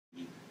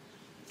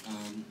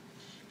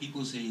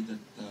people say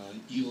that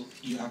you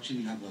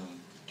actually have a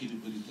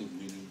capability of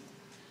winning.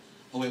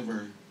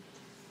 However,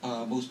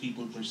 most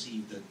people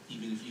perceive that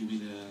even if you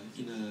win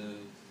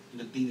in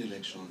a clean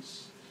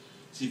elections,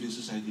 civil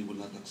society will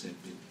not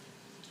accept it.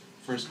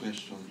 First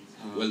question.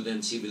 Well,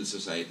 then civil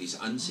society is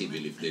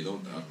uncivil if they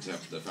don't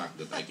accept the fact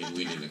that I can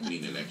win in a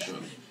clean election.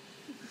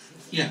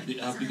 Yeah,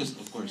 because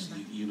of course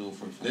you know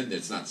for a fact. Then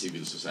that's not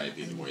civil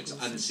society anymore. It's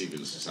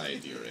uncivil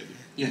society already.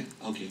 Yeah.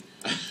 Okay.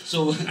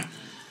 So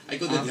I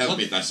couldn't help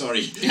it.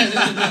 Sorry.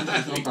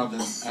 Yeah, no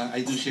problem.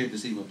 I do share the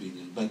same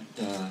opinion. But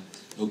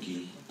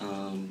okay.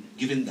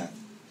 Given that,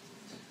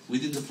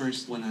 within the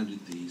first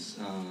 100 days,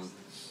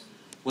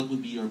 what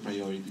would be your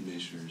priority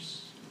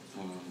measures?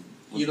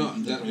 What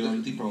would be the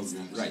priority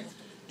programs? Right.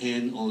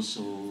 And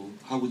also,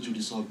 how would you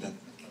resolve that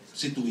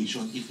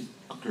situation if it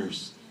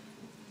occurs?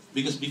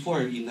 Because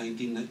before,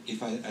 if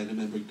I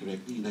remember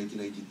correctly, in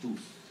 1992,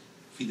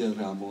 Fidel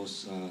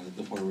Ramos,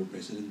 the former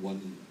president, won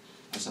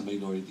as a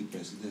minority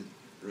president.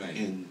 Right.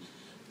 And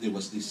there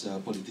was this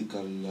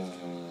political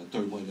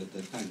turmoil at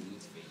that time.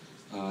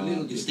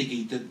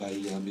 Instigated by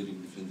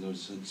Miring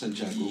Defenders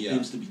Santiago,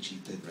 claims to be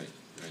cheated. Right.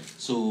 Right.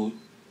 So,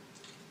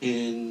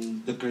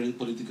 in the current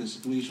political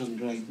situation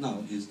right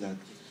now is that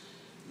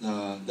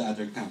the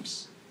other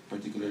camps,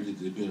 particularly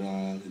the liberal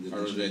and the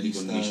are already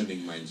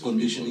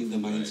conditioning the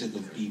mindset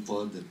of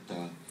people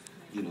that,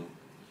 you know.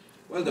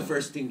 Well, the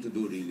first thing to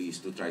do really is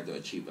to try to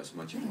achieve as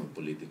much of a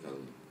political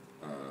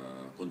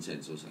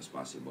consensus as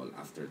possible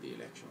after the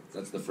election.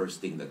 That's the first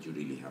thing that you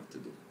really have to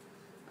do.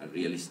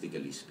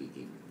 Realistically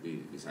speaking,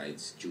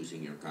 besides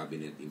choosing your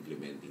cabinet,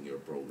 implementing your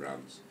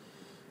programs,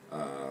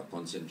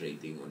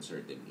 concentrating on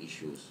certain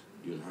issues,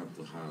 you'll have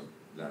to have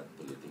that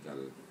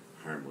political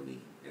harmony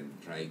and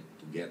try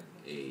to get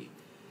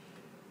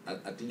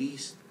at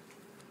least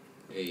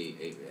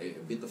a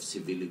bit of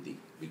civility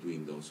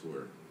between those who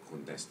are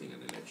contesting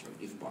an election,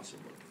 if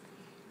possible.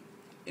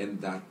 And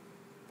that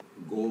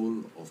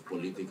goal of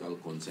political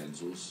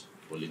consensus,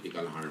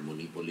 political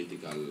harmony,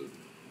 political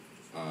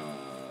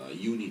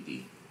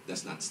unity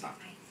does not stop.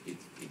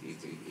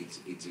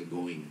 It's a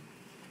going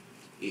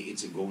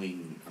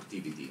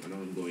activity, an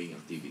ongoing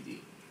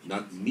activity,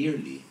 not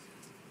merely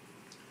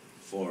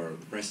for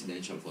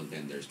presidential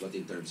contenders, but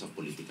in terms of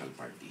political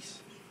parties.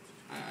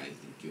 I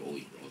think you owe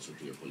it also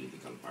to your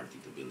political party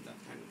to build that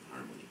kind of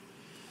harmony.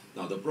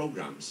 Now, the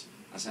programs,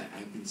 as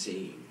I've been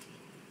saying,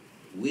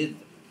 with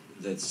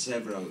the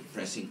several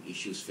pressing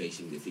issues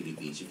facing the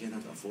Philippines, you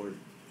cannot afford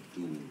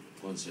to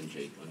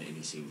concentrate on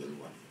any single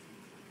one.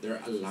 There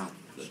are a lot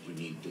that you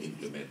need to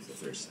implement the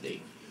first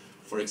day.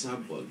 For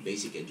example,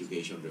 basic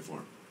education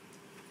reform.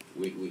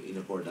 We in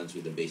accordance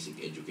with the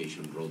basic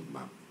education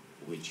roadmap,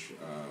 which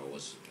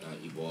was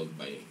evolved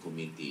by a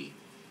committee,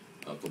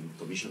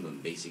 Commission on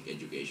Basic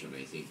Education,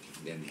 I think,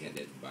 then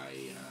headed by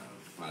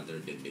Father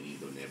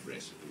Benvenido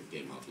Nebres, who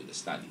came out with a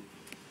study.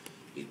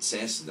 It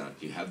says that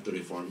you have to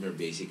reform your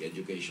basic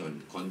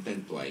education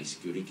content-wise,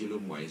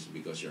 curriculum-wise,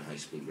 because your high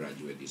school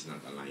graduate is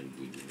not aligned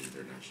with an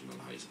international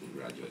high school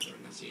graduate or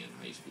an ASEAN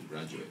high school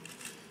graduate,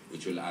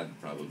 which will add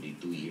probably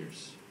 2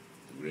 years.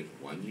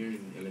 1 year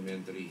in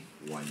elementary,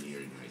 1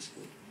 year in high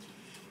school.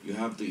 You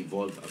have to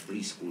evolve a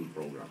preschool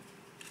program.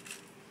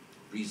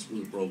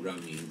 Preschool program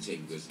means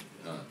because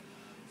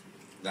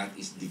that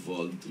is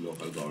devolved to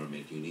local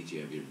government units.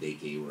 You have your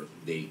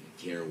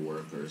daycare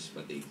workers,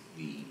 but the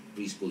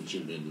preschool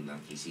children do not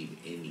receive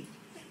any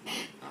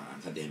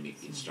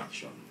academic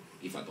instruction,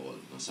 if at all.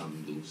 No,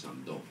 some do,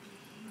 some don't.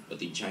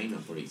 But in China,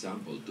 for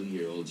example,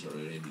 2-year-olds are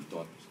already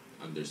taught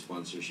under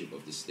sponsorship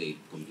of the state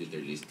computer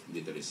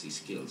literacy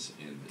skills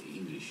and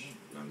English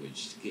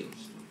language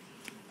skills.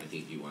 I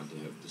think you want to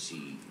have to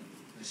see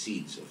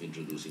seeds of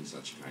introducing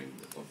such kind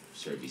of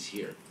service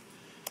here.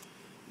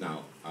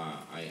 Now,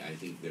 I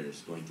think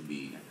there's going to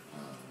be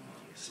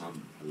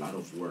a lot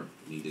of work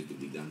needed to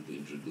be done to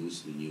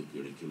introduce the new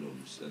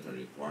curriculums that are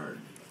required,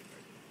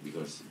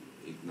 because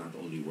it not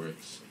only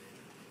works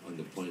on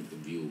the point of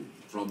view,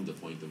 from the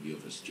point of view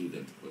of a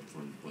student, but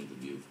from the point of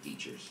view of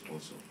teachers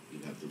also. You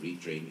have to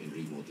retrain and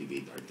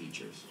remotivate our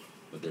teachers,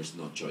 but there's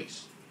no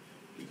choice,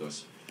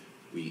 because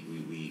we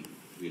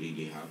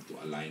really have to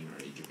align our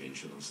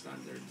educational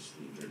standards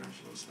to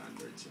international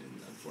standards,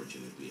 and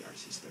unfortunately our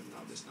system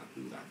now does not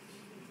do that.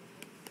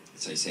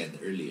 As I said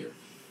earlier,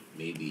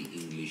 maybe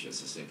English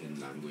as a second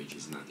language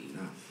is not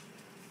enough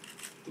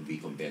to be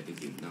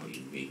competitive now.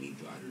 You may need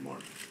to add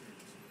more.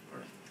 All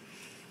right.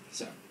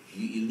 So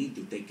you need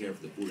to take care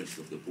of the poorest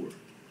of the poor.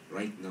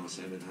 Right now,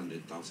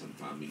 700,000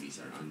 families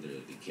are under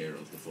the care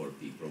of the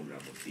 4P program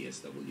of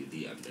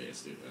TSWD under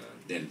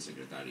then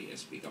Secretary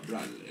S.P.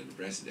 Cabral and the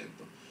President.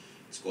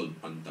 It's called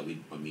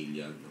Pantawid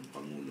Pamilya ng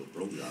Pangulo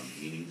program,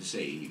 meaning to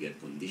say you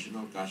get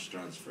conditional cash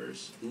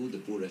transfers to the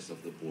poorest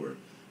of the poor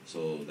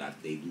so that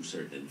they do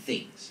certain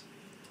things.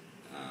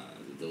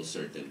 Those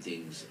certain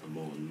things,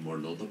 more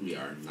notably,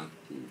 are not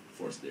to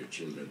force their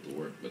children to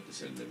work, but to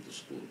send them to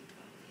school.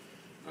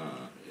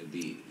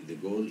 The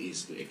goal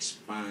is to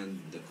expand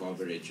the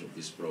coverage of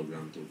this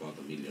program to about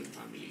 1 million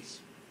families.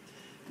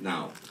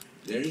 Now,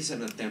 There is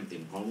an attempt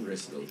in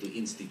Congress, though, to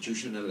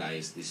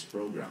institutionalize this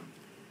program.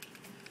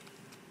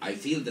 I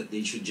feel that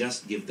they should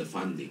just give the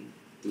funding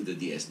to the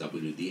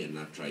DSWD and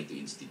not try to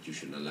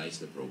institutionalize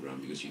the program,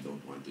 because you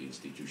don't want to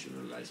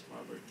institutionalize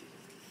poverty.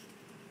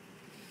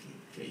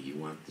 Okay, you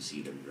want to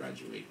see them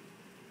graduate.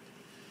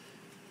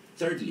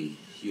 Thirdly,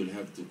 you'll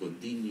have to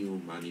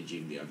continue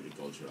managing the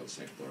agricultural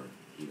sector,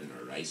 even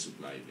our rice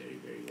supply, very,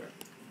 very well.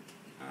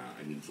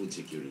 I mean, food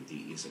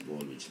security is a goal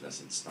which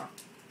doesn't stop,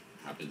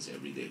 happens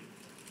every day.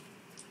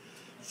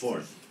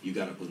 Fourth, you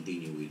gotta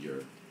continue with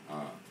your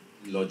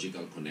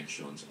logical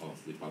connections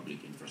of the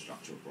public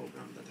infrastructure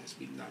program that has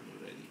been done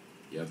already.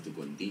 You have to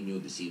continue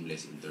the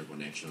seamless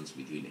interconnections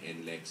between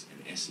NLEX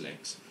and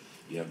SLEX.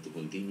 You have to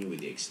continue with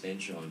the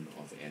extension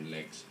of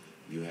NLEX.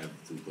 You have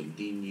to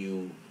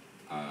continue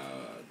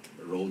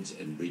roads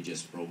and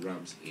bridges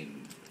programs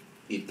in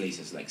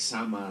places like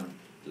Samar,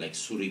 like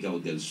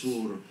Surigao del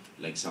Sur,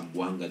 like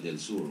Zamboanga del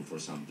Sur. For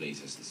some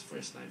places, this is the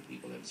first time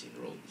people have seen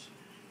roads.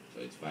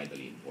 So it's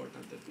vitally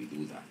important that we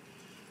do that.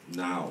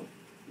 Now,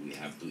 we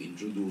have to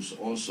introduce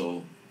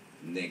also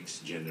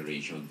next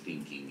generation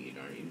thinking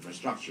in our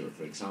infrastructure.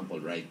 For example,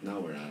 right now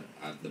we're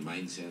at the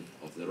mindset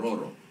of the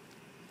Roro.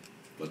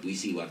 But we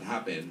see what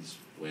happens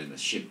when a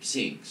ship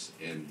sinks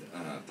and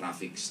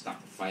traffic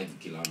stuck 5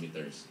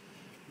 kilometers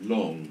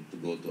long to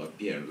go to a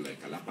pier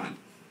like Calapan.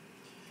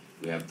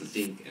 We have to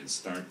think and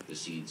start the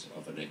seeds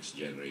of a next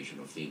generation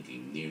of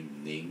thinking,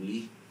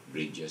 namely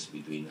bridges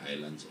between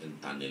islands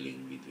and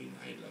tunneling between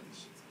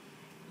islands.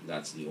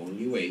 That's the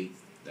only way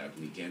that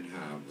we can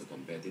have the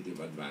competitive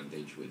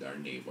advantage with our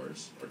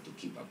neighbors, or to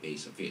keep a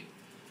pace of it.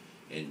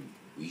 And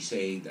we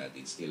say that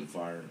it's still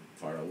far,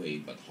 far away,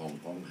 but Hong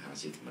Kong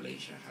has it,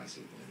 Malaysia has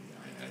it,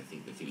 and I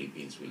think the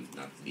Philippines will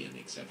not be an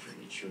exception.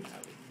 It should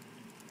have it.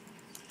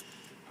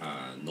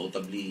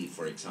 Notably,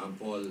 for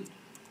example,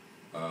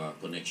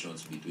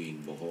 connections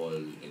between Bohol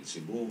and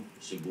Cebu,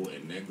 Cebu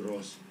and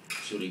Negros,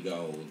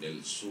 Surigao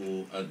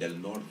del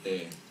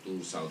Norte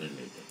to Southern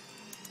Leyte,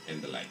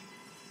 and the like.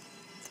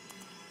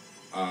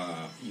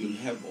 You'll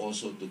have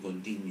also to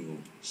continue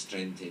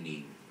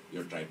strengthening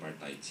your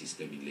tripartite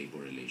system in labor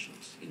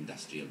relations.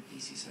 Industrial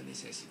peace is a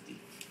necessity.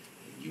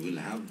 You will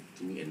have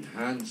to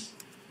enhance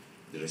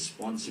the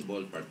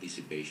responsible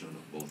participation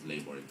of both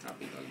labor and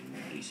capital in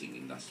increasing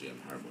industrial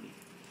harmony.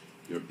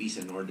 Your peace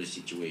and order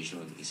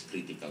situation is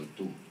critical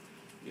too.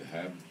 You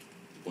have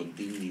to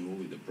continue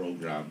with the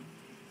program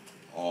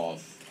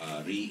of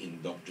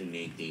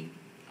re-indoctrinating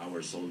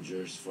our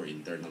soldiers for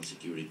internal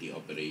security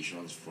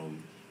operations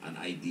from an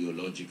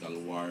ideological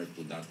war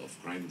to that of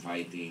crime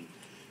fighting.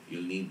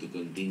 You'll need to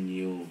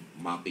continue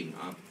mopping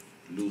up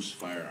loose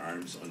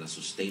firearms on a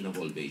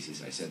sustainable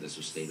basis. I said a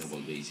sustainable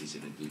basis,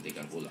 and it will take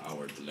a whole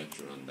hour to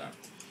lecture on that.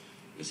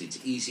 Because it's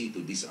easy to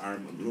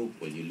disarm a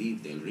group. When you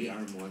leave, they'll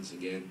rearm once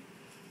again.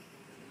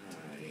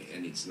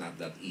 And it's not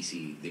that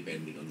easy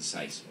depending on the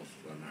size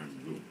of an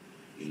armed group.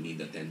 You'll need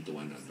a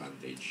 10-to-1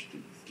 advantage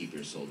to keep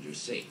your soldiers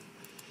safe.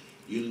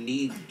 You'll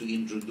need to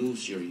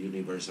introduce your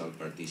universal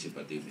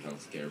participative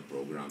healthcare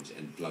programs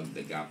and plug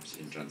the gaps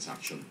in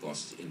transaction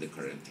costs in the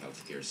current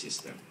healthcare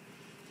system.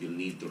 You'll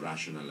need to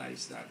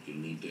rationalize that. You'll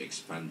need to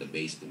expand the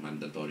base to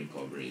mandatory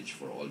coverage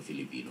for all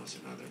Filipinos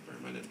and other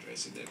permanent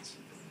residents.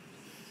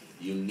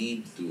 You'll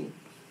need to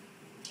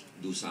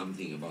do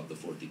something about the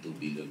 42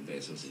 billion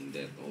pesos in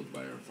debt owed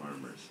by our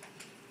farmers.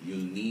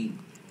 You'll need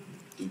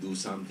to do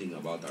something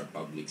about our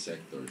public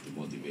sector to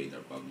motivate our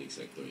public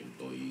sector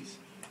employees.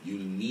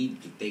 You'll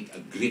need to take a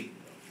grip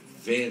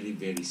very,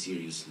 very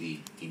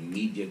seriously,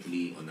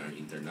 immediately on our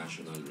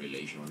international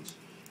relations,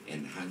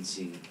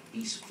 enhancing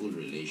peaceful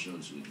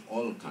relations with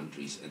all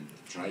countries, and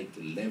try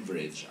to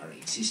leverage our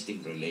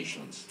existing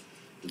relations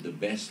to the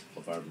best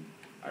of our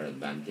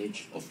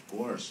advantage, of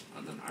course,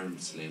 on an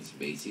arm's length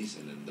basis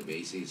and on the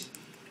basis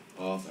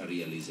of a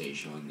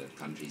realization that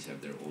countries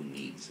have their own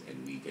needs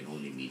and we can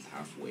only meet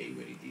halfway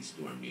where it is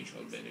to our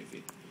mutual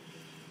benefit.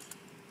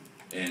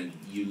 And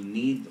you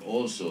need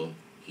also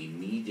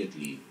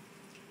immediately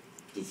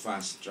to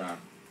fast-track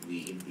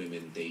the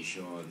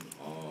implementation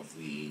of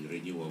the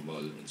renewable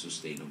and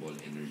sustainable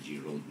energy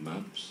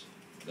roadmaps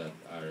that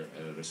are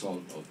a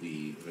result of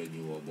the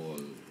renewable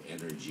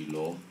energy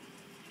law.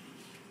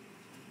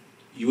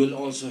 You will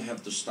also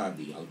have to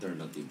study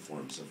alternative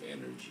forms of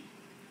energy,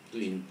 to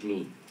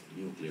include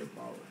nuclear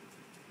power.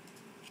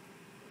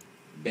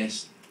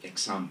 Best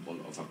example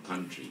of a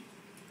country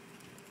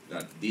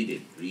that did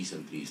it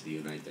recently is the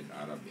United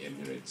Arab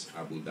Emirates,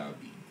 Abu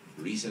Dhabi.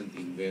 Recent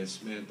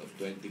investment of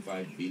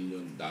 $25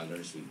 billion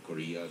with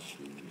Korea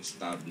to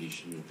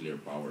establish nuclear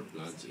power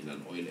plants in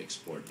an oil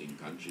exporting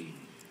country,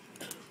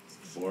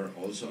 for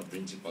also a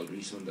principal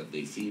reason that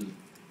they feel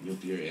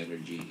nuclear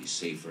energy is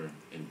safer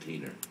and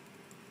cleaner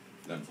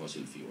than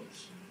fossil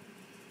fuels.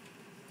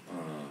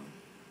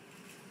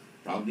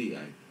 Probably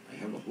I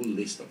have a whole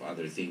list of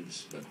other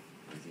things, but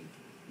I think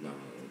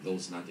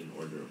those not in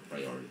order of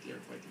priority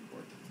are quite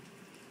important.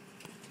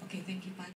 Okay, thank you, Pat.